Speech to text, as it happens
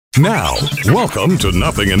Now, welcome to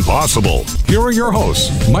Nothing Impossible. Here are your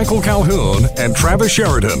hosts, Michael Calhoun and Travis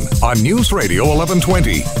Sheridan on News Radio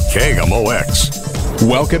 1120, KMOX.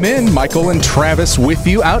 Welcome in, Michael and Travis with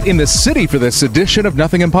you out in the city for this edition of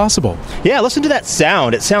Nothing Impossible. Yeah, listen to that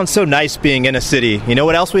sound. It sounds so nice being in a city. You know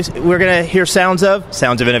what else we're going to hear sounds of?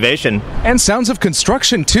 Sounds of innovation. And sounds of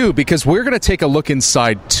construction, too, because we're going to take a look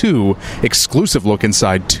inside exclusive look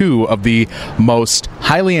inside two of the most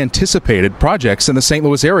highly anticipated projects in the St.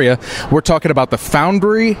 Louis area. We're talking about the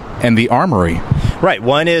Foundry and the Armory. Right.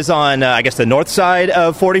 One is on, the north side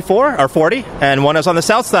of 40, and one is on the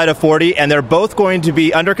south side of 40, and they're both going to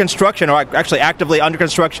be under construction, or actually actively under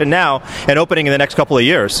construction now, and opening in the next couple of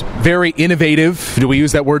years. Very innovative. Do we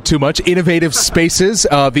use that word too much? Innovative spaces.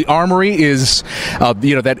 The Armory is,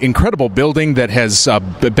 that incredible building that has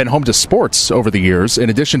been home to sports over the years, in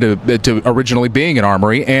addition to originally being an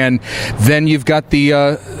armory. And then you've got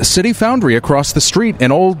the City Foundry across the street,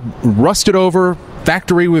 an old rusted over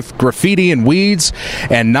factory with graffiti and weeds,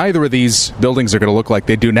 and neither of these buildings are going to look like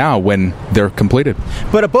they do now when they're completed.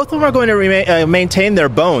 But both of them are going to maintain their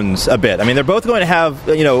bones a bit. I mean, they're both going to have,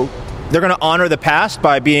 they're going to honor the past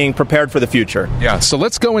by being prepared for the future. Yeah, so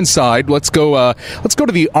let's go inside. Let's go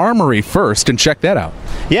to the Armory first and check that out.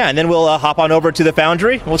 Yeah, and then we'll hop on over to the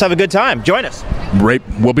Foundry. We'll have a good time. Join us.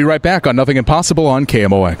 We'll be right back on Nothing Impossible on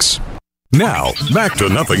KMOX. Now, back to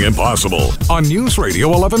Nothing Impossible on News Radio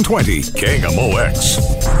 1120,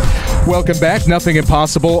 KMOX. Welcome back. Nothing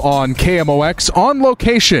Impossible on KMOX. On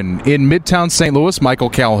location in Midtown St. Louis, Michael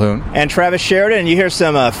Calhoun. And Travis Sheridan. And you hear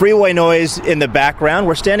some freeway noise in the background.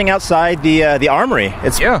 We're standing outside the Armory.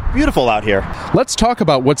 It's beautiful out here. Let's talk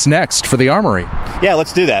about what's next for the Armory. Yeah,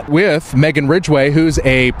 let's do that. With Megan Ridgway, who's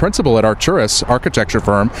a principal at Arcturus architecture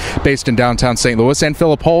firm based in downtown St. Louis, and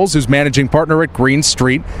Philip Holes, who's managing partner at Green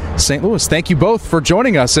Street, St. Louis. Thank you both for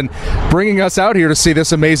joining us and bringing us out here to see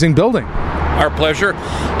this amazing building. Our pleasure.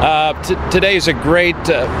 Today is a great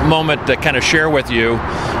moment to kind of share with you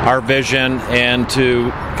our vision and to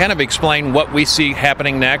kind of explain what we see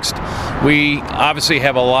happening next. We obviously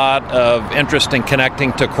have a lot of interest in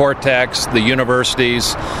connecting to Cortex, the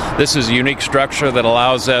universities. This is a unique structure that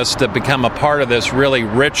allows us to become a part of this really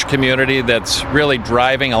rich community that's really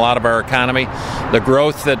driving a lot of our economy. The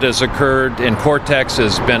growth that has occurred in Cortex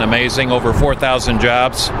has been amazing, over 4,000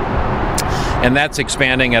 jobs. And that's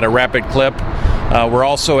expanding at a rapid clip. We're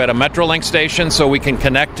also at a Metrolink station, so we can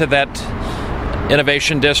connect to that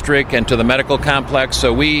innovation district and to the medical complex.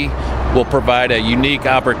 So we will provide a unique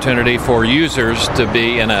opportunity for users to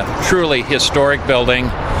be in a truly historic building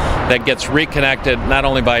that gets reconnected not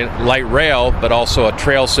only by light rail, but also a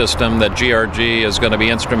trail system that GRG is going to be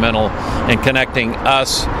instrumental in connecting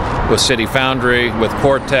us with City Foundry, with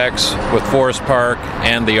Cortex, with Forest Park,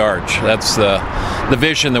 and the Arch. That's the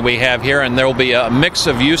vision that we have here, and there will be a mix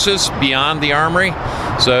of uses beyond the Armory,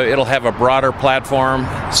 so it'll have a broader platform.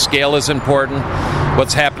 Scale is important.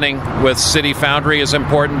 What's happening with City Foundry is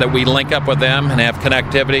important, that we link up with them and have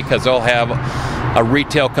connectivity, because they'll have a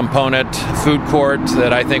retail component, food court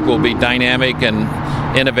that I think will be dynamic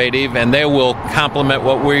and innovative, and they will complement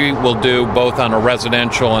what we will do both on a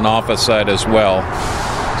residential and office side as well.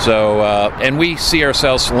 So, and we see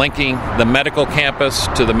ourselves linking the medical campus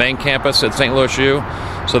to the main campus at St. Louis U,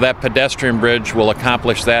 so that pedestrian bridge will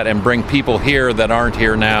accomplish that and bring people here that aren't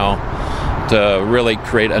here now to really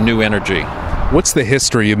create a new energy. What's the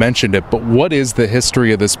history? You mentioned it, but what is the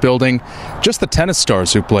history of this building? Just the tennis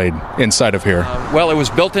stars who played inside of here. Well, it was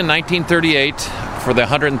built in 1938 for the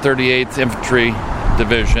 138th Infantry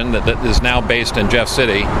Division that is now based in Jeff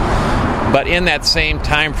City. But in that same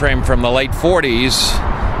time frame from the late 40s,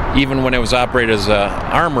 even when it was operated as an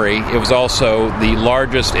armory, it was also the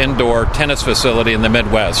largest indoor tennis facility in the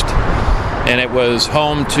Midwest. And it was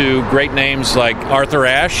home to great names like Arthur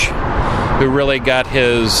Ashe, who really got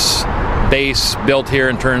his base built here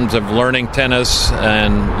in terms of learning tennis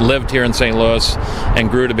and lived here in St. Louis and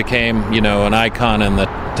grew to become, an icon in the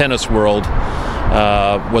tennis world.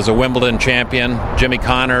 Was a Wimbledon champion. Jimmy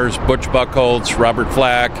Connors, Butch Buchholz, Robert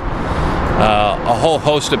Flack, a whole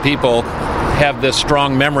host of people have this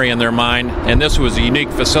strong memory in their mind, and this was a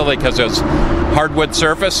unique facility because it was hardwood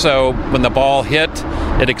surface, so when the ball hit,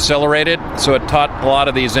 it accelerated, so it taught a lot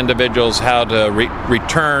of these individuals how to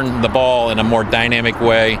return the ball in a more dynamic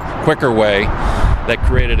way, quicker way, that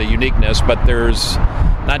created a uniqueness. But there's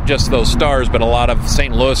not just those stars, but a lot of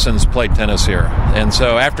St. Louisans played tennis here. And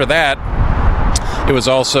so after that, it was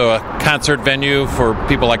also a concert venue for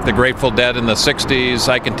people like the Grateful Dead in the 60s,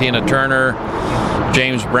 Ike and Tina Turner,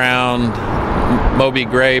 James Brown, Moby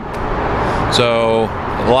Grape, so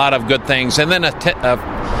a lot of good things. And then a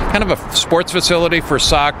kind of a sports facility for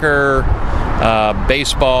soccer,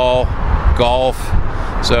 baseball, golf.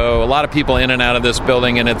 So a lot of people in and out of this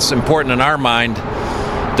building, and it's important in our mind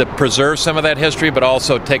to preserve some of that history, but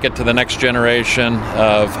also take it to the next generation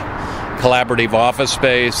of collaborative office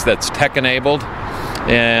space that's tech-enabled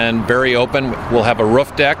and very open. We'll have a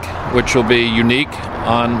roof deck, which will be unique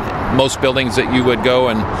on most buildings that you would go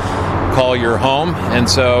and call your home. And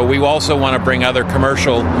so we also want to bring other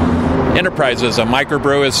commercial enterprises. A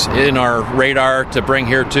microbrew is in our radar to bring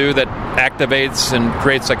here too, that activates and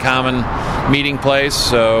creates a common meeting place.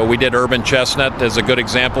 So we did Urban Chestnut as a good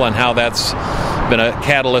example on how that's been a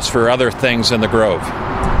catalyst for other things in the Grove.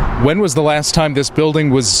 When was the last time this building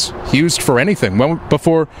was used for anything?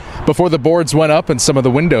 Before the boards went up and some of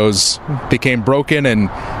the windows became broken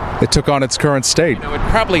and it took on its current state? It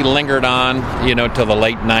probably lingered on, till the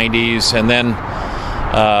late 90s, and then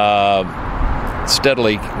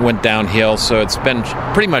steadily went downhill. So it's been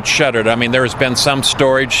pretty much shuttered. I mean, there has been some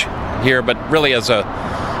storage here, but really as a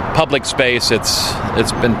public space, it's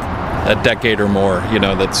been a decade or more,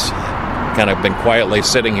 that's kind of been quietly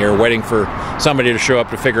sitting here waiting for somebody to show up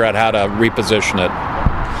to figure out how to reposition it.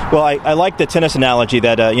 Well, I like the tennis analogy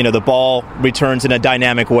that, the ball returns in a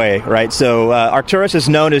dynamic way, right? So Arcturus is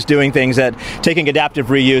known as doing things that taking adaptive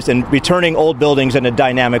reuse and returning old buildings in a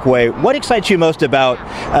dynamic way. What excites you most about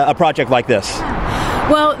a project like this?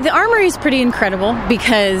 Well, the Armory is pretty incredible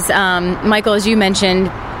because, Michael, as you mentioned,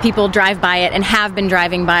 people drive by it and have been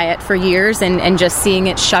driving by it for years and just seeing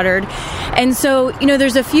it shuttered. And so,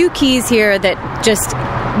 there's a few keys here that just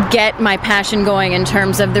get my passion going in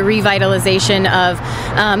terms of the revitalization of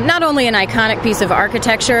not only an iconic piece of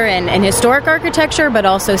architecture and historic architecture, but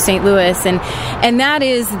also St. Louis. And that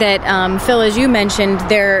is that, Phil, as you mentioned,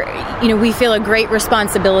 we feel a great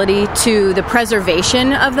responsibility to the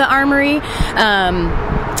preservation of the Armory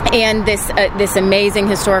and this amazing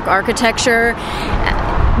historic architecture,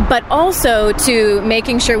 but also to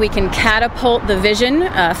making sure we can catapult the vision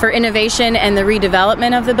for innovation and the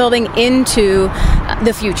redevelopment of the building into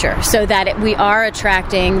the future, so that we are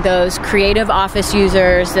attracting those creative office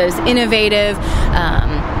users, those innovative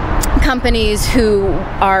companies who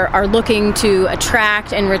are looking to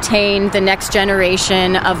attract and retain the next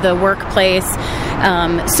generation of the workplace.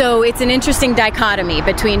 So it's an interesting dichotomy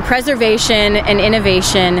between preservation and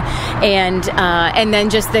innovation, and then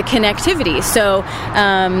just the connectivity. So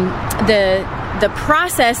the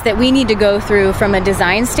process that we need to go through from a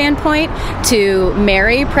design standpoint to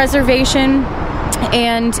marry preservation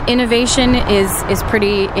and innovation is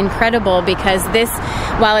pretty incredible, because this,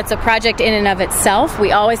 while it's a project in and of itself,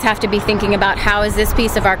 we always have to be thinking about how is this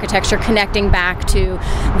piece of architecture connecting back to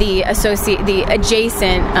the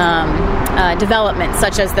adjacent developments,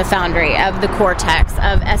 such as the Foundry, of the Cortex,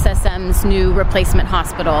 of SSM's new replacement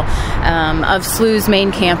hospital, of SLU's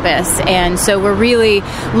main campus. And so we're really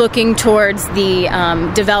looking towards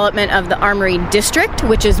the development of the Armory District,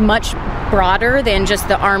 which is much broader than just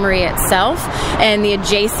the Armory itself, and the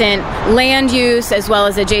adjacent land use as well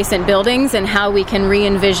as adjacent buildings, and how we can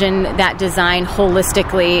re-envision that design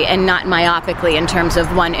holistically and not myopically in terms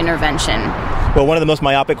of one intervention. Well, one of the most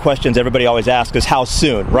myopic questions everybody always asks is how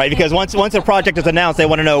soon, right? Because once a project is announced, they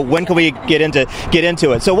want to know when can we get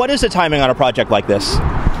into it. So what is the timing on a project like this?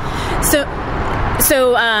 So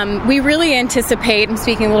we really anticipate, I'm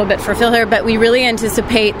speaking a little bit for Phil here, but we really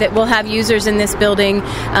anticipate that we'll have users in this building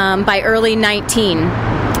by early 19.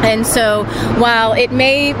 And so while it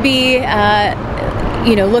may be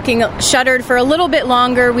looking shuttered for a little bit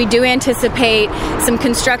longer, we do anticipate some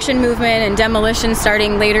construction movement and demolition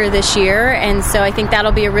starting later this year. And so I think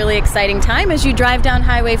that'll be a really exciting time as you drive down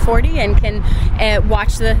Highway 40 and can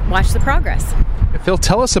watch the progress. Phil,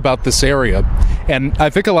 tell us about this area. And I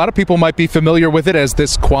think a lot of people might be familiar with it as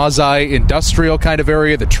this quasi-industrial kind of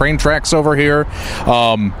area, the train tracks over here.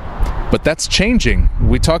 But that's changing.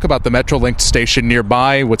 We talk about the Metrolink station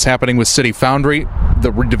nearby, what's happening with City Foundry,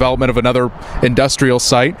 the redevelopment of another industrial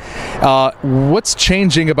site. What's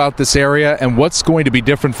changing about this area, and what's going to be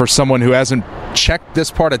different for someone who hasn't checked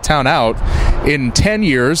this part of town out in 10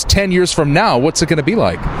 years? 10 years from now, what's it going to be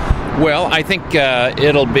like? Well, I think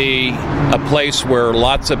it'll be a place where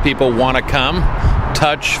lots of people want to come,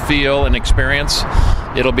 touch, feel, and experience.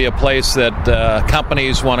 It'll be a place that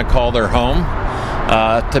companies want to call their home,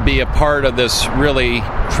 to be a part of this really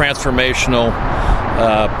transformational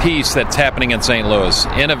piece that's happening in St. Louis.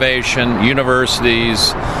 Innovation,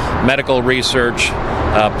 universities, medical research,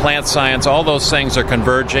 plant science, all those things are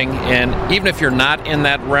converging. And even if you're not in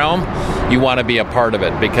that realm, you want to be a part of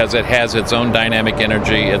it because it has its own dynamic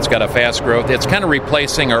energy. It's got a fast growth. It's kind of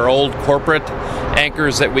replacing our old corporate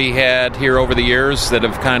anchors that we had here over the years that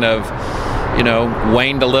have kind of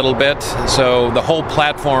waned a little bit. So the whole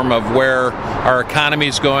platform of where our economy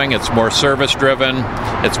is going, it's more service-driven,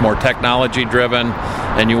 it's more technology-driven,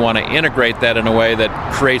 and you want to integrate that in a way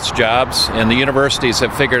that creates jobs. And the universities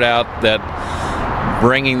have figured out that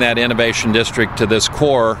bringing that innovation district to this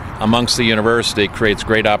core amongst the university creates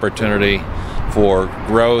great opportunity for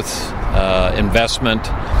growth, investment,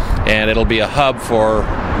 and it'll be a hub for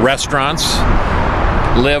restaurants,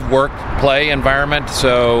 live, work, play environment.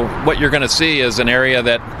 So what you're going to see is an area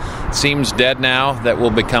that seems dead now that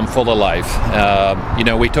will become full of life.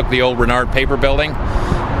 We took the old Renard Paper Building.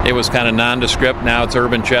 It was kind of nondescript. Now it's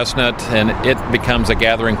Urban Chestnut, and it becomes a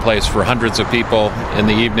gathering place for hundreds of people in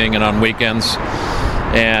the evening and on weekends.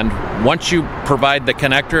 And once you provide the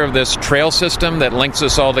connector of this trail system that links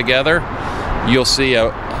us all together, you'll see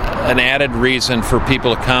an added reason for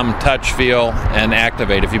people to come, touch, feel, and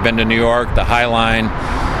activate. If you've been to New York, the High Line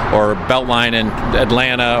or Beltline in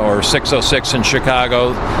Atlanta or 606 in Chicago,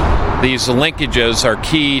 these linkages are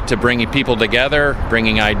key to bringing people together,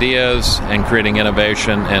 bringing ideas, and creating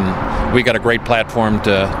innovation. And we got a great platform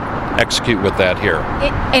to execute with that here.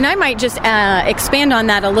 And I might just expand on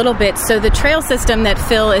that a little bit. So the trail system that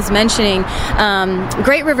Phil is mentioning,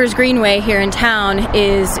 Great Rivers Greenway here in town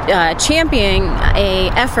is championing a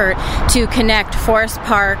effort to connect Forest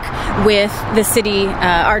Park with the city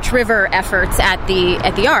Arch River efforts at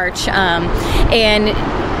the Arch, and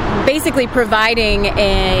basically providing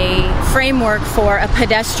a framework for a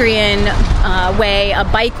pedestrian way, a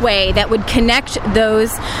bike way that would connect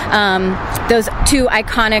those two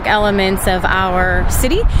iconic elements of our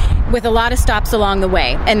city with a lot of stops along the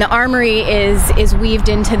way. And the Armory is weaved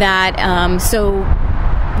into that. So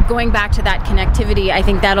going back to that connectivity, I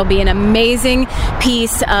think that'll be an amazing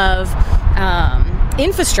piece of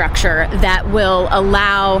infrastructure that will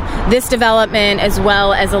allow this development as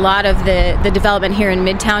well as a lot of the development here in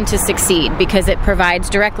Midtown to succeed, because it provides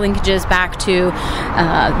direct linkages back to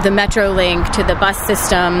the Metrolink, to the bus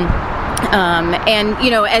system. And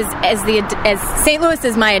as St. Louis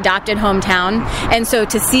is my adopted hometown, and so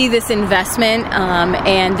to see this investment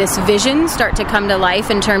and this vision start to come to life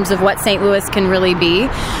in terms of what St. Louis can really be,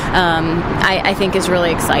 I think is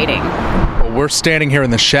really exciting. We're standing here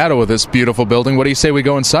in the shadow of this beautiful building. What do you say we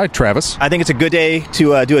go inside, Travis? I think it's a good day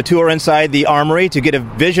to do a tour inside the Armory to get a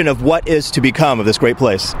vision of what is to become of this great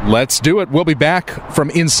place. Let's do it. We'll be back from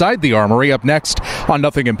inside the Armory up next on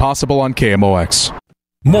Nothing Impossible on KMOX.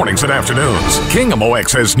 Mornings and afternoons,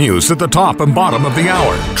 KMOX has news at the top and bottom of the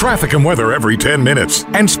hour, traffic and weather every 10 minutes,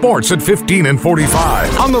 and sports at 15 and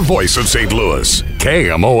 45 on the voice of St. Louis,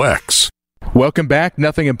 KMOX. Welcome back,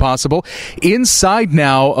 Nothing Impossible. Inside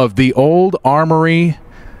now of the old Armory,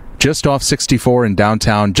 just off 64 in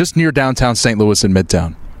downtown, just near downtown St. Louis in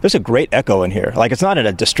Midtown. There's a great echo in here. Like, it's not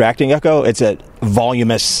a distracting echo, it's a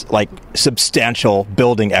voluminous, substantial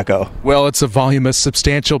building echo. Well, it's a voluminous,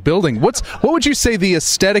 substantial building. What would you say the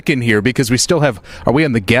aesthetic in here? Because we still have, are we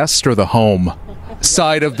on the guest or the home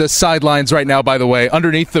side of the sidelines right now, by the way,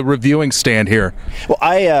 underneath the reviewing stand here? Well,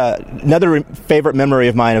 another favorite memory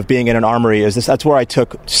of mine of being in an Armory is this. That's where I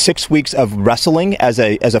took 6 weeks of wrestling as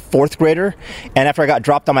a fourth grader. And after I got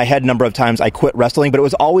dropped on my head a number of times, I quit wrestling, but it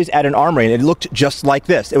was always at an Armory, and it looked just like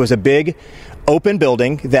this. It was a big open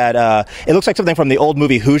building that it looks like something from the old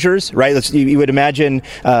movie Hoosiers, right? You would imagine,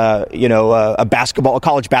 a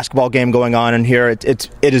college basketball game going on in here. It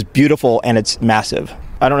is beautiful, and it's massive.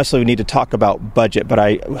 I don't necessarily need to talk about budget, but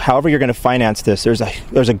however you're going to finance this, there's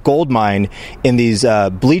a gold mine in these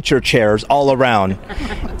bleacher chairs all around.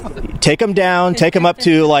 Take them down, take them up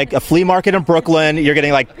to a flea market in Brooklyn. You're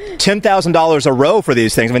getting $10,000 a row for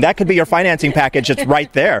these things. I mean, that could be your financing package just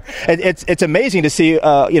right there. It's amazing to see,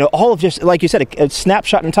 all of just, like you said, a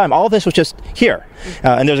snapshot in time. All of this was just here.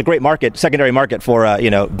 And there's a great market, secondary market for,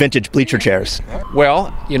 vintage bleacher chairs.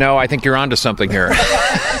 Well, I think you're onto something here.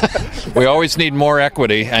 We always need more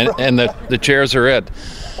equity, and the chairs are it.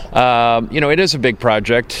 It is a big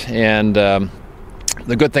project, and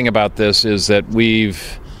the good thing about this is that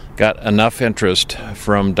we've got enough interest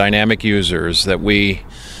from dynamic users that we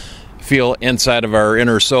feel inside of our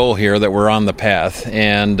inner soul here that we're on the path.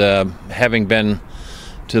 And having been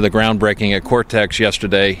to the groundbreaking at Cortex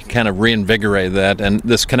yesterday kind of reinvigorated that, and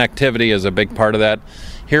this connectivity is a big part of that.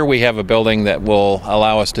 Here we have a building that will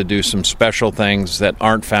allow us to do some special things that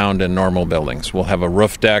aren't found in normal buildings. We'll have a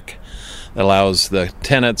roof deck that allows the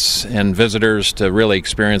tenants and visitors to really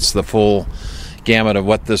experience the full gamut of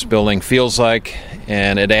what this building feels like,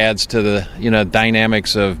 and it adds to the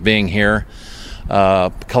dynamics of being here.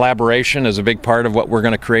 Collaboration is a big part of what we're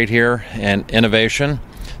going to create here, and innovation.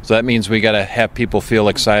 So that means we got to have people feel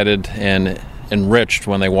excited and enriched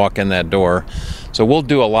when they walk in that door. So we'll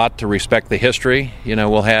do a lot to respect the history.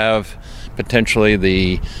 We'll have potentially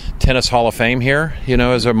the Tennis Hall of Fame here,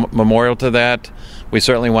 as a memorial to that. We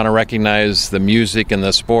certainly want to recognize the music and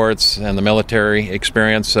the sports and the military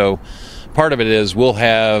experience. So part of it is we'll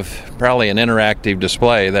have probably an interactive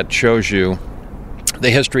display that shows you the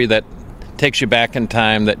history that takes you back in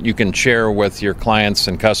time that you can share with your clients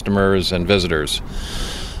and customers and visitors.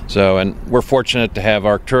 So, and we're fortunate to have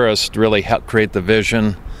Arcturus really help create the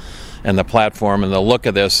vision and the platform and the look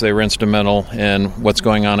of this. They were instrumental in what's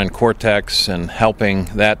going on in Cortex and helping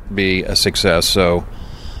that be a success. So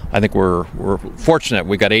I think we're fortunate.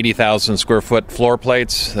 We got 80,000 square foot floor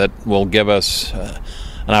plates that will give us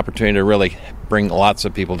an opportunity to really bring lots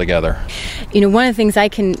of people together. One of the things I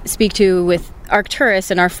can speak to with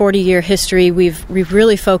Arcturus in our 40-year history, we've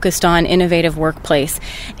really focused on innovative workplace.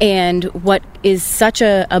 And what is such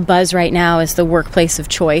a buzz right now is the workplace of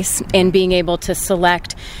choice and being able to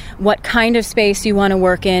select what kind of space you want to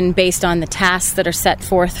work in based on the tasks that are set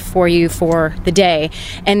forth for you for the day.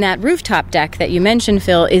 And that rooftop deck that you mentioned,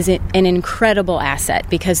 Phil, is an incredible asset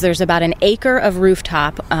because there's about an acre of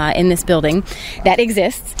rooftop in this building that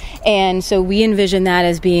exists. And so we envision that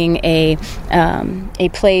as being a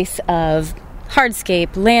place of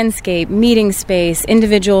hardscape, landscape, meeting space,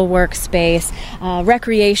 individual workspace,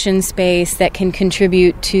 recreation space that can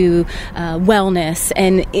contribute to wellness.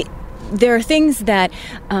 And there are things that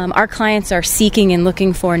our clients are seeking and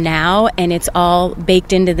looking for now, and it's all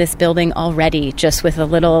baked into this building already, just with a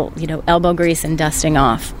little, elbow grease and dusting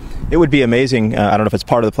off. It would be amazing, I don't know if it's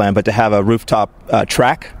part of the plan, but to have a rooftop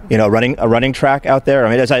track, a running track out there. I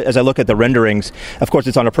mean, as I look at the renderings, of course,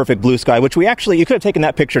 it's on a perfect blue sky, which you could have taken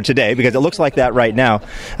that picture today because it looks like that right now.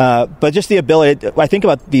 But just the ability, I think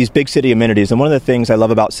about these big city amenities, and one of the things I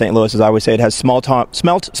love about St. Louis is I always say it has small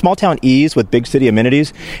town ease with big city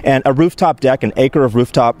amenities, and a rooftop deck, an acre of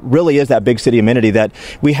rooftop, really is that big city amenity that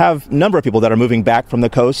we have a number of people that are moving back from the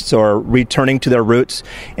coasts or returning to their roots,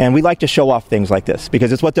 and we like to show off things like this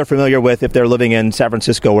because it's what they're familiar with if they're living in San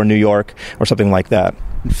Francisco or New York or something like that.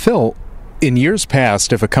 Phil, in years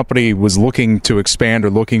past, if a company was looking to expand or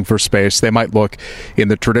looking for space, they might look in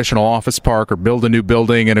the traditional office park or build a new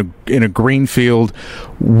building in a green field.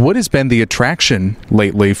 What has been the attraction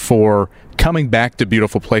lately for coming back to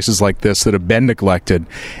beautiful places like this that have been neglected,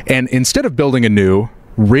 and instead of building anew,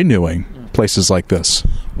 renewing places like this?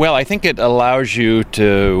 Well, I think it allows you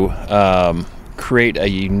to create a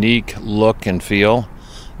unique look and feel.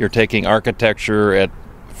 You're taking architecture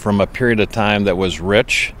from a period of time that was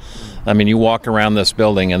rich. I mean, you walk around this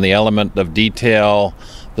building and the element of detail,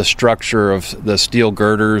 the structure of the steel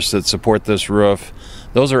girders that support this roof,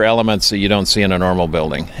 those are elements that you don't see in a normal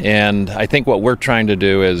building. And I think what we're trying to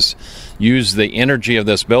do is use the energy of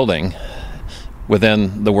this building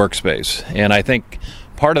within the workspace. And I think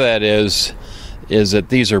part of that is that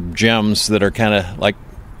these are gems that are kind of, like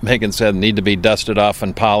Megan said, need to be dusted off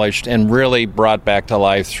and polished and really brought back to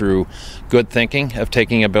life through good thinking of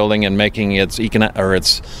taking a building and making its kind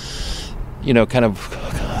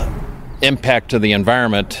of impact to the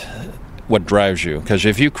environment what drives you. Because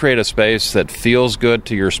if you create a space that feels good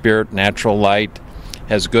to your spirit, natural light,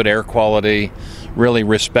 has good air quality, really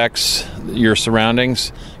respects your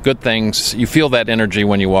surroundings, good things, you feel that energy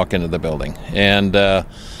when you walk into the building. And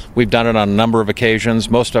we've done it on a number of occasions.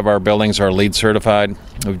 Most of our buildings are LEED certified.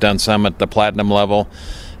 We've done some at the platinum level,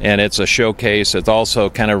 and it's a showcase. It also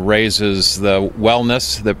kind of raises the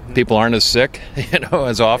wellness that people aren't as sick,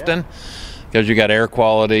 as often, because you got air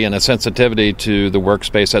quality and a sensitivity to the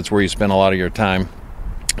workspace. That's where you spend a lot of your time.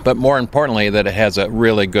 But more importantly, that it has a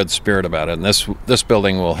really good spirit about it, and this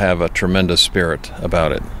building will have a tremendous spirit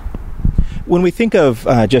about it. When we think of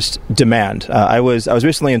just demand, I was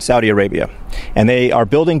recently in Saudi Arabia, and they are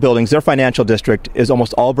building buildings. Their financial district is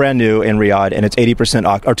almost all brand new in Riyadh, and it's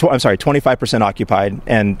 25% occupied,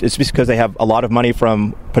 and it's because they have a lot of money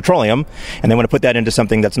from petroleum, and they want to put that into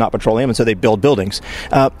something that's not petroleum, and so they build buildings.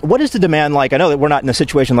 What is the demand like? I know that we're not in a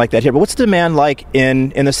situation like that here, but what's the demand like in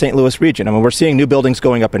the St. Louis region? I mean, we're seeing new buildings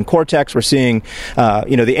going up in Cortex. We're seeing,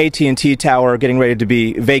 the AT&T tower getting ready to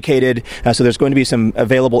be vacated, so there's going to be some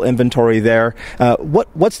available inventory there.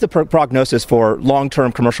 What's the prognosis for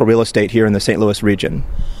long-term commercial real estate here in the St. Louis region?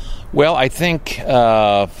 Well, I think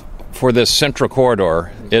for this central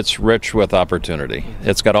corridor, it's rich with opportunity.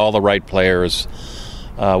 It's got all the right players.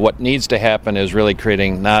 What needs to happen is really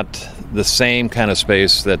creating not the same kind of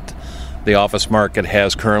space that the office market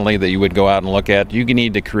has currently that you would go out and look at. You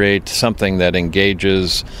need to create something that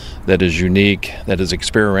engages, that is unique, that is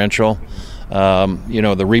experiential.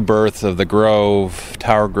 The rebirth of the Grove,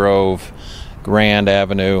 Tower Grove, Grand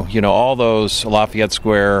Avenue, all those, Lafayette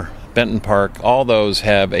Square, Benton Park, all those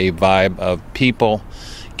have a vibe of people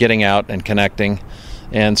getting out and connecting.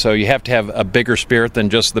 And so you have to have a bigger spirit than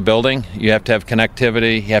just the building. You have to have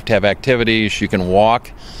connectivity. You have to have activities. You can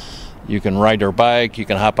walk. You can ride your bike. You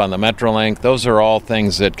can hop on the Metrolink. Those are all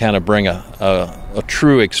things that kind of bring a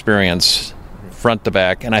true experience front to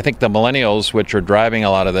back. And I think the millennials, which are driving a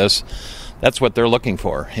lot of this, that's what they're looking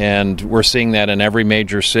for. And we're seeing that in every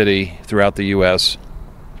major city throughout the U.S.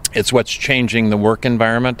 It's what's changing the work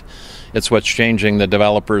environment. It's what's changing the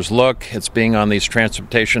developers' look. It's being on these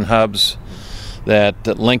transportation hubs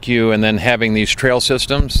that link you, and then having these trail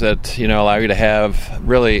systems that allow you to have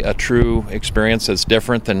really a true experience that's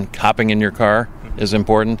different than hopping in your car is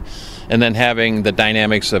important. And then having the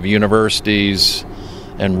dynamics of universities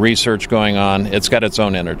and research going on, it's got its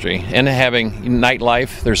own energy. And having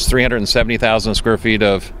nightlife, there's 370,000 square feet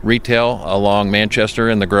of retail along Manchester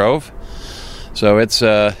in the Grove. So it's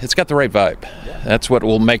got the right vibe. That's what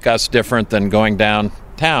will make us different than going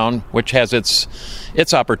downtown, which has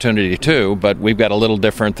its opportunity too, but we've got a little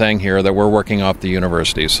different thing here that we're working off the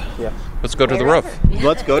universities. Yeah. Let's go to the roof.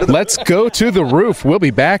 Let's go to the roof. We'll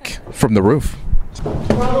be back from the roof.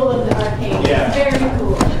 Rubble of the arcade. Yeah. Very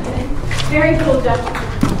cool. Very cool, Jeff.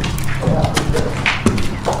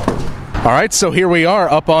 All right, so here we are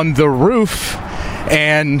up on the roof,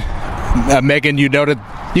 and Megan, you noted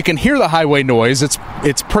you can hear the highway noise.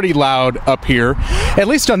 It's pretty loud up here, at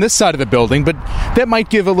least on this side of the building, but that might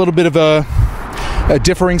give a little bit of a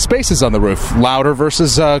differing spaces on the roof, louder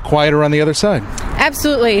versus quieter on the other side.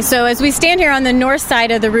 Absolutely. So as we stand here on the north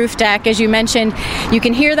side of the roof deck, as you mentioned, you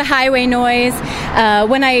can hear the highway noise.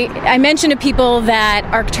 When I mentioned to people that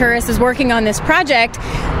Arcturus is working on this project,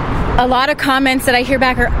 a lot of comments that I hear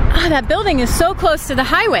back are, that building is so close to the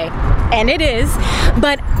highway. And it is,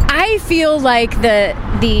 but I feel like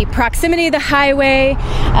the proximity of the highway,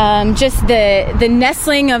 just the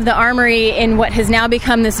nestling of the Armory in what has now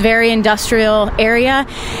become this very industrial area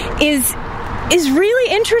is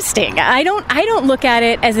really interesting. I don't look at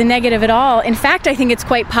it as a negative at all. In fact, I think it's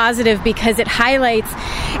quite positive because it highlights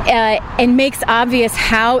and makes obvious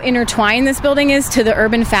how intertwined this building is to the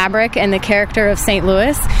urban fabric and the character of St.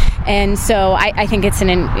 Louis. And so I think it's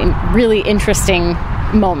a really interesting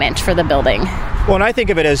moment for the building. Well, and I think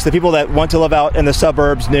of it as the people that want to live out in the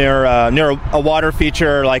suburbs near a water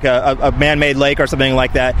feature like a man-made lake or something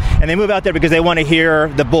like that, and they move out there because they want to hear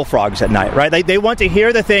the bullfrogs at night, right? They want to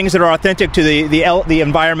hear the things that are authentic to the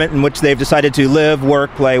environment in which they've decided to live,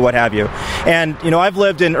 work, play, what have you. And I've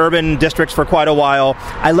lived in urban districts for quite a while.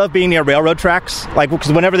 I love being near railroad tracks,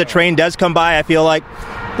 because whenever the train does come by, I feel like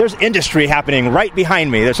there's industry happening right behind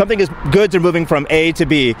me. There's something as goods are moving from A to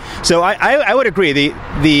B. So I would agree.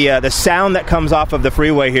 The sound that comes off of the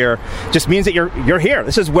freeway here just means that you're here.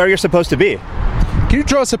 This is where you're supposed to be. Can you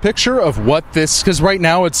draw us a picture of what this? Because right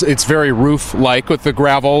now it's very roof-like with the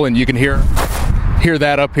gravel, and you can hear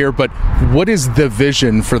that up here. But what is the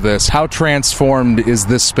vision for this? How transformed is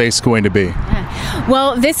this space going to be?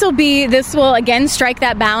 Well, this will again strike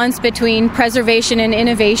that balance between preservation and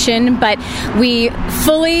innovation, but we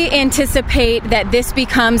fully anticipate that this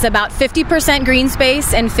becomes about 50% green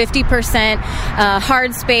space and 50%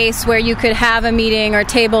 hard space where you could have a meeting or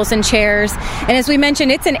tables and chairs. And as we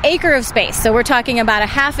mentioned, it's an acre of space. So we're talking about a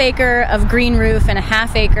half acre of green roof and a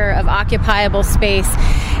half acre of occupiable space.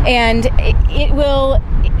 And it will,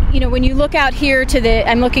 when you look out here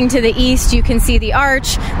I'm looking to the east, you can see the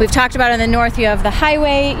arch. We've talked about on the north, you have the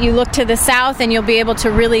highway. You look to the south and you'll be able to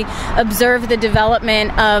really observe the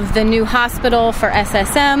development of the new hospital for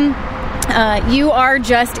SSM. You are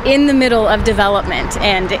just in the middle of development,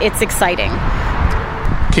 and it's exciting.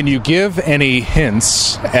 Can you give any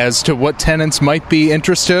hints as to what tenants might be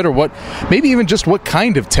interested, or maybe even just what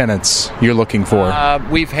kind of tenants you're looking for?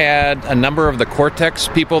 We've had a number of the Cortex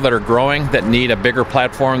people that are growing that need a bigger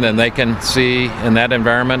platform than they can see in that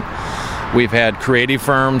environment. We've had creative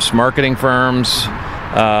firms, marketing firms.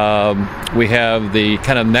 We have the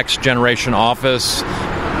kind of next generation office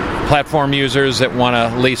platform users that want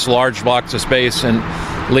to lease large blocks of space and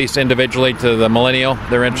lease individually to the millennial.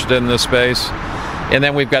 They're interested in this space. And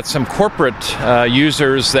then we've got some corporate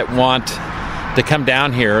users that want to come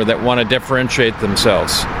down here that want to differentiate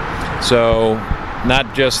themselves. So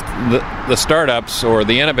not just the startups or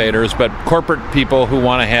the innovators, but corporate people who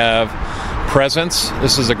want to have presence.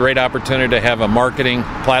 This is a great opportunity to have a marketing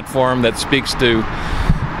platform that speaks to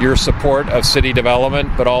your support of city development,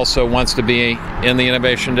 but also wants to be in the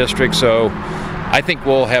innovation district. So I think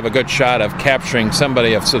we'll have a good shot of capturing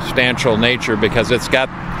somebody of substantial nature because it's got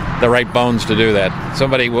the right bones to do that.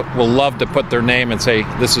 Somebody will love to put their name and say,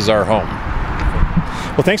 this is our home.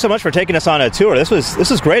 Well, thanks so much for taking us on a tour. This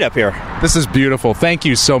is great up here. This is beautiful. Thank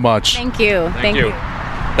you so much. Thank you. Thank you.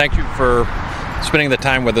 Thank you for spending the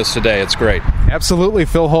time with us today. It's great. Absolutely.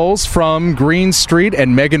 Phil Holes from Green Street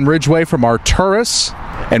and Megan Ridgway from Arturas.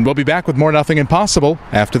 And we'll be back with more Nothing Impossible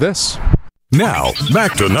after this. Now,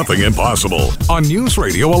 back to Nothing Impossible on News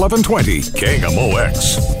Radio 1120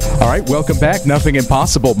 KMOX. All right, welcome back. Nothing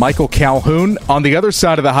Impossible. Michael Calhoun on the other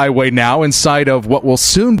side of the highway now, inside of what will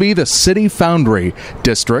soon be the City Foundry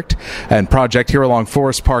District and project here along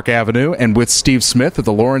Forest Park Avenue, and with Steve Smith of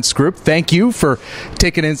the Lawrence Group. Thank you for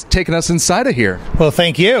taking us inside of here. Well,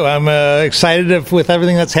 thank you. I'm excited with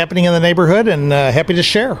everything that's happening in the neighborhood and happy to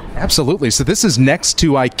share. Absolutely. So this is next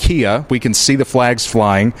to IKEA. We can see the flags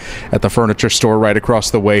flying at the furniture store right across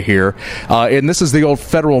the way here. And this is the old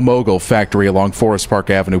Federal Mogul factory along Forest Park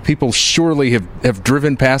Avenue. People surely have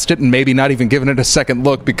driven past it and maybe not even given it a second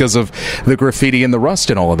look because of the graffiti and the rust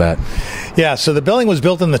and all of that. Yeah, so the building was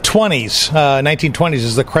built in the 1920s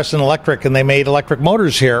is the Crescent Electric, and they made electric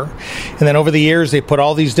motors here. And then over the years, they put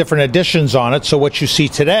all these different additions on it. So what you see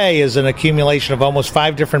today is an accumulation of almost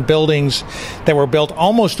 5 different buildings that were built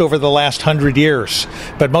almost over the last 100 years.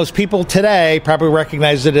 But most people today probably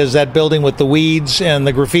recognize it as that building with the weeds and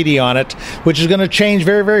the graffiti on it, which is going to change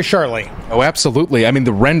very, very shortly. Oh, absolutely. I mean,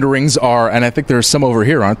 the renderings are, and I think there's some over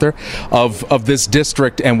here, aren't there, of this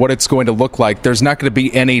district and what it's going to look like. There's not going to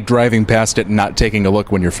be any driving past it and not taking a look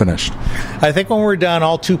when you're finished. I think when we're done,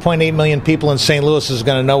 all 2.8 million people in St. Louis is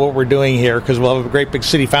going to know what we're doing here, because we'll have a great big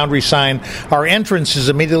City Foundry sign. Our entrance is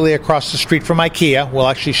immediately across the street from IKEA. We'll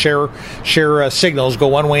actually share signals, go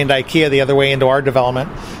one way into IKEA, the other way into our development.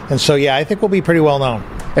 And so, yeah, I think we'll be pretty well known.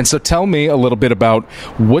 And so tell me a little bit about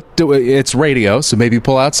it's radio, so maybe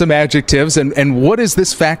pull out some adjectives, and what is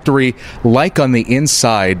this factory like on the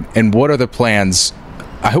inside, and what are the plans?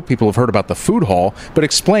 I hope people have heard about the food hall, but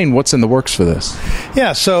explain what's in the works for this.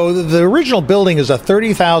 Yeah, so the original building is a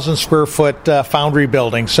 30,000 square foot foundry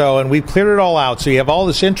building. And we've cleared it all out. So you have all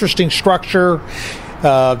this interesting structure,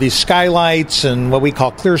 these skylights and what we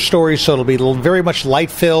call clear stories, so it'll be very much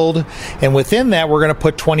light-filled. And within that, we're going to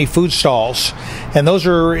put 20 food stalls. And those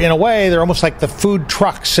are, in a way, they're almost like the food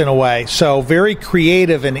trucks in a way. So very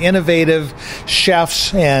creative and innovative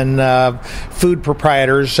chefs and food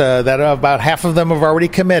proprietors that about half of them have already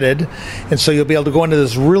committed. And so you'll be able to go into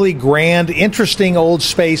this really grand, interesting old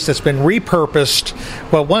space that's been repurposed.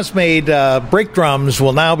 What once made brake drums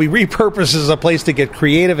will now be repurposed as a place to get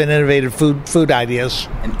creative and innovative food ideas.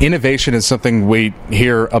 And innovation is something we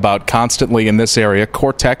hear about constantly in this area.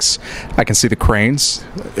 Cortex, I can see the cranes.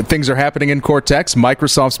 Things are happening in Cortex.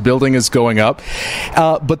 Microsoft's building is going up.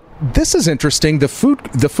 But this is interesting, the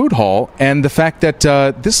food hall, and the fact that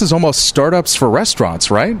this is almost startups for restaurants,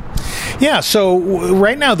 right? Yeah, so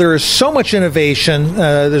right now there is so much innovation.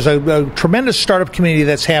 There's a tremendous startup community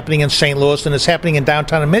that's happening in St. Louis, and it's happening in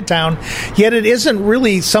downtown and midtown, yet it isn't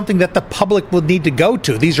really something that the public will need to go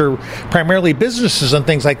to. These are primarily businesses and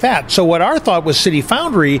things like that. So what our thought with City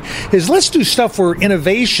Foundry is, let's do stuff where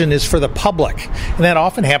innovation is for the public, and that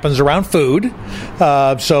often happens around food.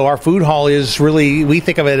 So our food hall is really, we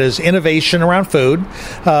think of it as innovation around food,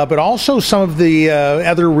 but also some of the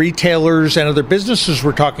other retailers and other businesses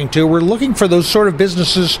we're talking to. We're looking for those sort of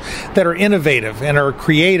businesses that are innovative and are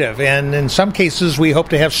creative, and in some cases we hope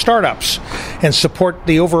to have startups and support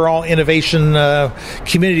the overall innovation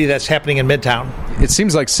community that's happening in Midtown. It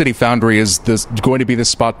seems like City Foundry is going to be the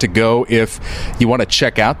spot to go if you want to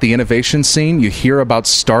check out the innovation scene. You hear about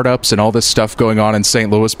startups and all this stuff going on in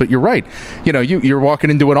St. Louis, but you're right. You're walking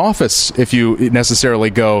into an office if you necessarily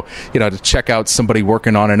go, to check out somebody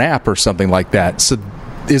working on an app or something like that. So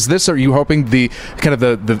are you hoping the kind of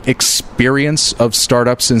the experience of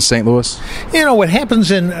startups in St. Louis? What happens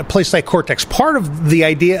in a place like Cortex, part of the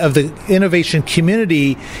idea of the innovation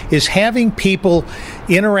community is having people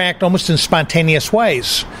interact almost in spontaneous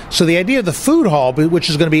ways. So the idea of the food hall, which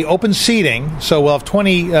is going to be open seating, so we'll have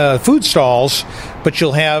 20 food stalls, but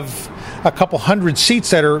you'll have a couple hundred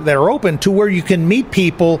seats that are open to where you can meet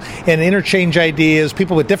people and interchange ideas,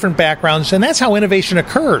 people with different backgrounds, and that's how innovation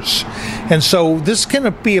occurs. And so this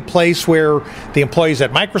can be a place where the employees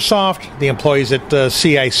at Microsoft, the employees at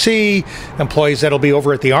CIC, employees that'll be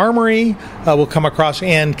over at the Armory will come across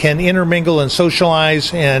and can intermingle and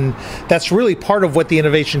socialize, and that's really part of what the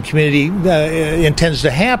innovation community intends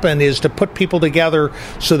to happen, is to put people together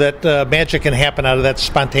so that magic can happen out of that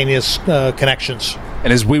spontaneous connections.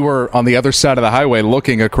 And as we were on the other side of the highway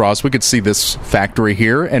looking across, we could see this factory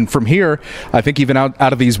here. And from here, I think even out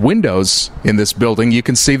of these windows in this building, you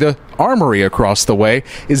can see the Armory across the way.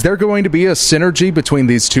 Is there going to be a synergy between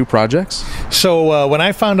these two projects? So when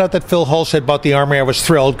I found out that Phil Hulse had bought the Armory, I was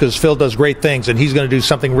thrilled because Phil does great things and he's going to do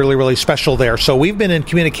something really, really special there. So we've been in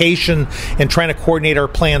communication and trying to coordinate our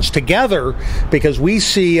plans together because we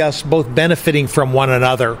see us both benefiting from one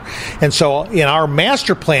another. And so in our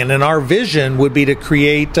master plan and our vision would be to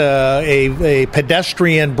create a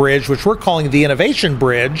pedestrian bridge, which we're calling the Innovation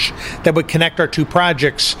Bridge, that would connect our two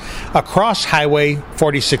projects across Highway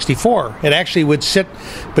 4064. It actually would sit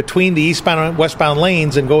between the eastbound and westbound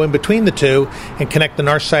lanes and go in between the two and connect the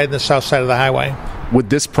north side and the south side of the highway. With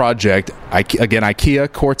this project, again,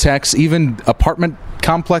 IKEA, Cortex, even apartment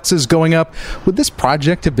complexes going up, would this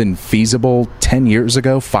project have been feasible 10 years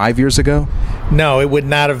ago, 5 years ago? No, it would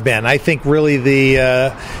not have been. I think really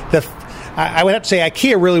I would have to say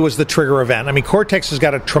IKEA really was the trigger event. I mean, Cortex has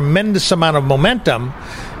got a tremendous amount of momentum,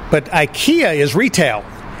 but IKEA is retail.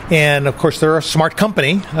 And, of course, they're a smart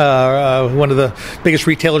company, one of the biggest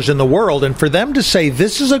retailers in the world. And for them to say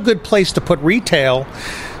this is a good place to put retail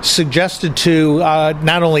suggested to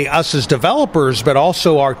not only us as developers, but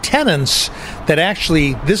also our tenants that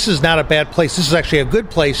actually this is not a bad place. This is actually a good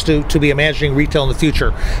place to be imagining retail in the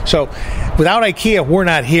future. So without IKEA, we're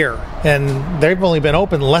not here. And they've only been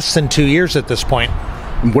open less than 2 years at this point.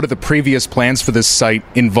 One of the previous plans for this site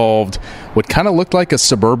involved what kind of looked like a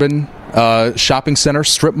suburban shopping center,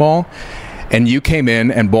 strip mall, and you came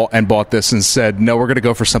in and bought this and said, no, we're going to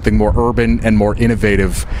go for something more urban and more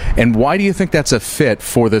innovative. And why do you think that's a fit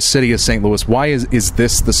for the city of St. Louis? Why is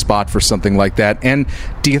this the spot for something like that? And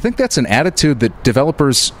do you think that's an attitude that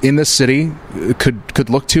developers in this city could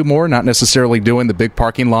look to more, not necessarily doing the big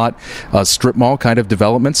parking lot, strip mall kind of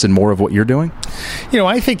developments and more of what you're doing? You know,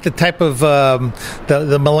 I think the type of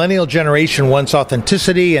the millennial generation wants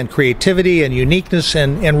authenticity and creativity and uniqueness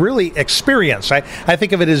and really experience. I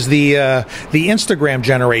think of it as the Instagram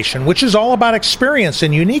generation, which is all about experience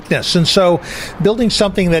and uniqueness. And so building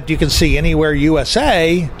something that you can see anywhere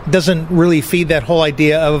USA doesn't really feed that whole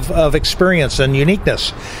idea of experience and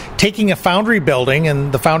uniqueness. Taking a foundry building,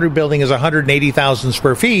 and the foundry building is 180,000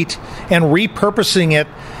 square feet, and repurposing it,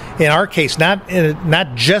 in our case,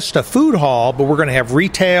 not just a food hall, but we're going to have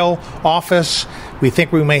retail, office. We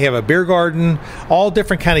think we may have a beer garden. All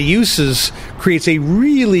different kind of uses creates a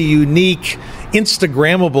really unique,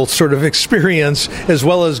 Instagrammable sort of experience, as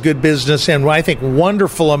well as good business and I think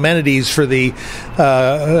wonderful amenities for the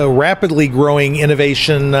rapidly growing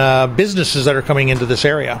innovation businesses that are coming into this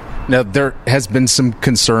area. Now, there has been some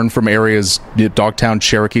concern from areas, Dogtown,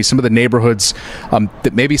 Cherokee, some of the neighborhoods,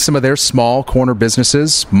 that maybe some of their small corner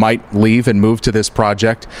businesses might leave and move to this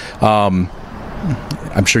project.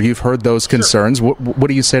 I'm sure you've heard those concerns. Sure. What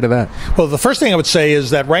do you say to that? Well, the first thing I would say is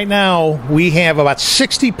that right now we have about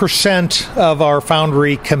 60% of our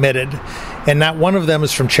foundry committed, and not one of them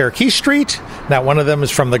is from Cherokee Street, not one of them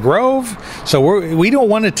is from the Grove. So we don't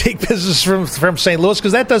want to take business from St. Louis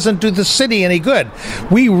because that doesn't do the city any good.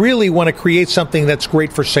 We really want to create something that's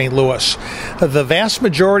great for St. Louis. The vast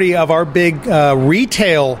majority of our big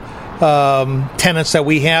retail tenants that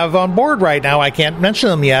we have on board right now, I can't mention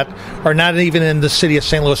them yet, are not even in the city of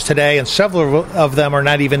St. Louis today, and several of them are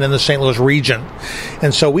not even in the St. Louis region.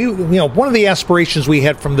 And so one of the aspirations we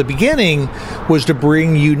had from the beginning was to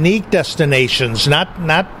bring unique destinations,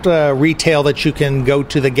 not retail that you can go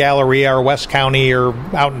to the Galleria or West County or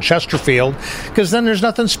out in Chesterfield, because then there's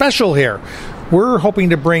nothing special here. We're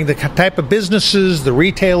hoping to bring the type of businesses, the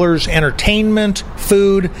retailers, entertainment,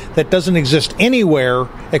 food that doesn't exist anywhere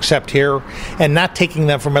except here, and not taking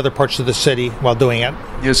them from other parts of the city while doing it.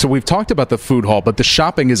 Yeah, so we've talked about the food hall, but the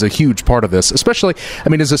shopping is a huge part of this, especially,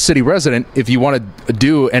 as a city resident, if you want to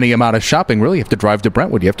do any amount of shopping, really you have to drive to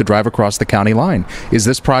Brentwood. You have to drive across the county line. Is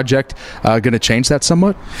this project going to change that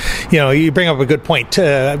somewhat? You bring up a good point.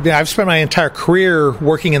 I've spent my entire career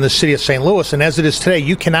working in the city of St. Louis, and as it is today,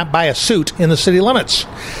 you cannot buy a suit in the city limits.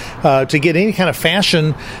 To get any kind of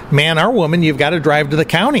fashion, man or woman, you've got to drive to the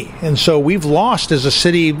county. And so we've lost, as a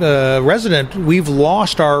city resident, we've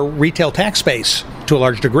lost our retail tax base to a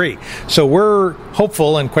large degree. So we're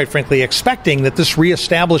hopeful and quite frankly expecting that this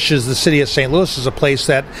reestablishes the city of St. Louis as a place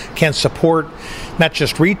that can support not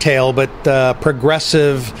just retail, but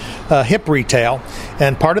progressive, hip retail.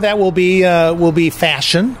 And part of that will be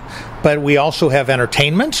fashion. But we also have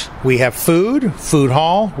entertainment, we have food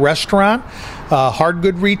hall, restaurant, hard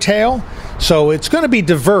good retail. So it's going to be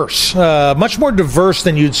diverse, much more diverse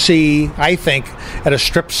than you'd see, I think, at a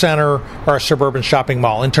strip center or a suburban shopping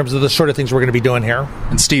mall in terms of the sort of things we're going to be doing here.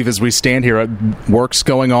 And Steve, as we stand here, work's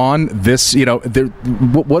going on. This,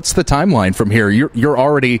 what's the timeline from here? You're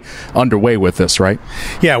already underway with this, right?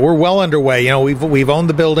 Yeah, we're well underway. We've owned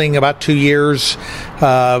the building about 2 years.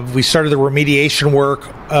 We started the remediation work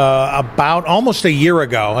about almost a year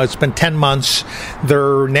ago. It's been 10 months.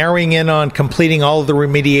 They're narrowing in on completing all of the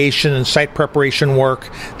remediation and site preparation work.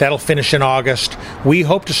 That'll finish in August. We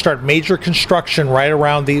hope to start major construction right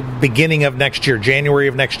around the beginning of next year, January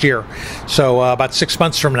of next year. So about 6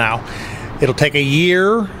 months from now. It'll take a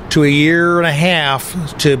year to a year and a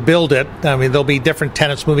half to build it. I mean, there'll be different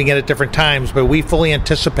tenants moving in at different times, but we fully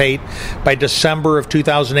anticipate by December of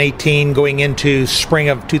 2018, going into spring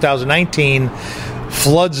of 2019,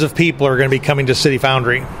 floods of people are going to be coming to City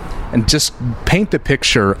Foundry. And just paint the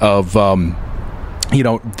picture of what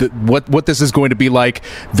this is going to be like.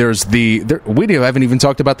 We haven't even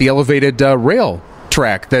talked about the elevated rail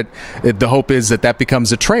track, that the hope is that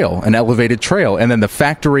becomes a trail, an elevated trail, and then the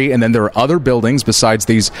factory, and then there are other buildings besides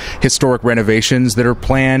these historic renovations that are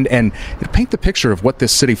planned, and paint the picture of what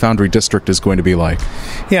this City Foundry district is going to be like.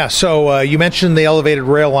 Yeah, so you mentioned the elevated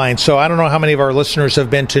rail line. So I don't know how many of our listeners have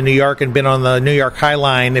been to New York and been on the New York High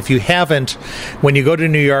Line. If you haven't, when you go to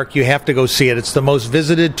New York, you have to go see it. It's the most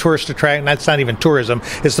visited tourist attraction. That's not even tourism.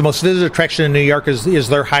 It's the most visited attraction in New York is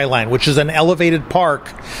their High Line, which is an elevated park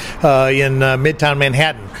in Midtown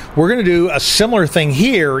Manhattan. We're going to do a similar thing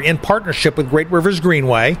here in partnership with Great Rivers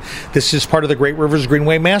Greenway. This is part of the Great Rivers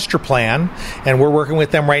Greenway Master Plan, and we're working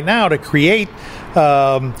with them right now to create,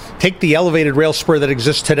 take the elevated rail spur that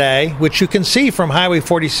exists today, which you can see from Highway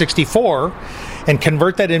 4064, and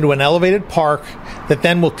convert that into an elevated park that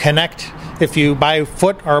then will connect, if you by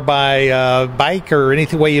foot or by bike or any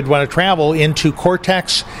way you'd want to travel, into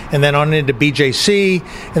Cortex, and then on into BJC,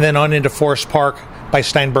 and then on into Forest Park by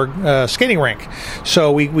Steinberg skating rink.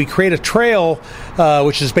 So we create a trail,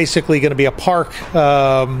 which is basically going to be a park,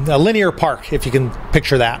 a linear park, if you can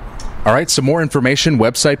picture that. All right, some more information,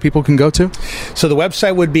 website people can go to? So the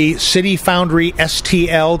website would be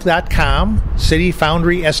cityfoundrystl.com,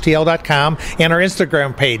 cityfoundrystl.com, and our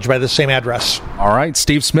Instagram page by the same address. All right,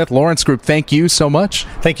 Steve Smith, Lawrence Group, thank you so much.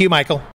 Thank you, Michael.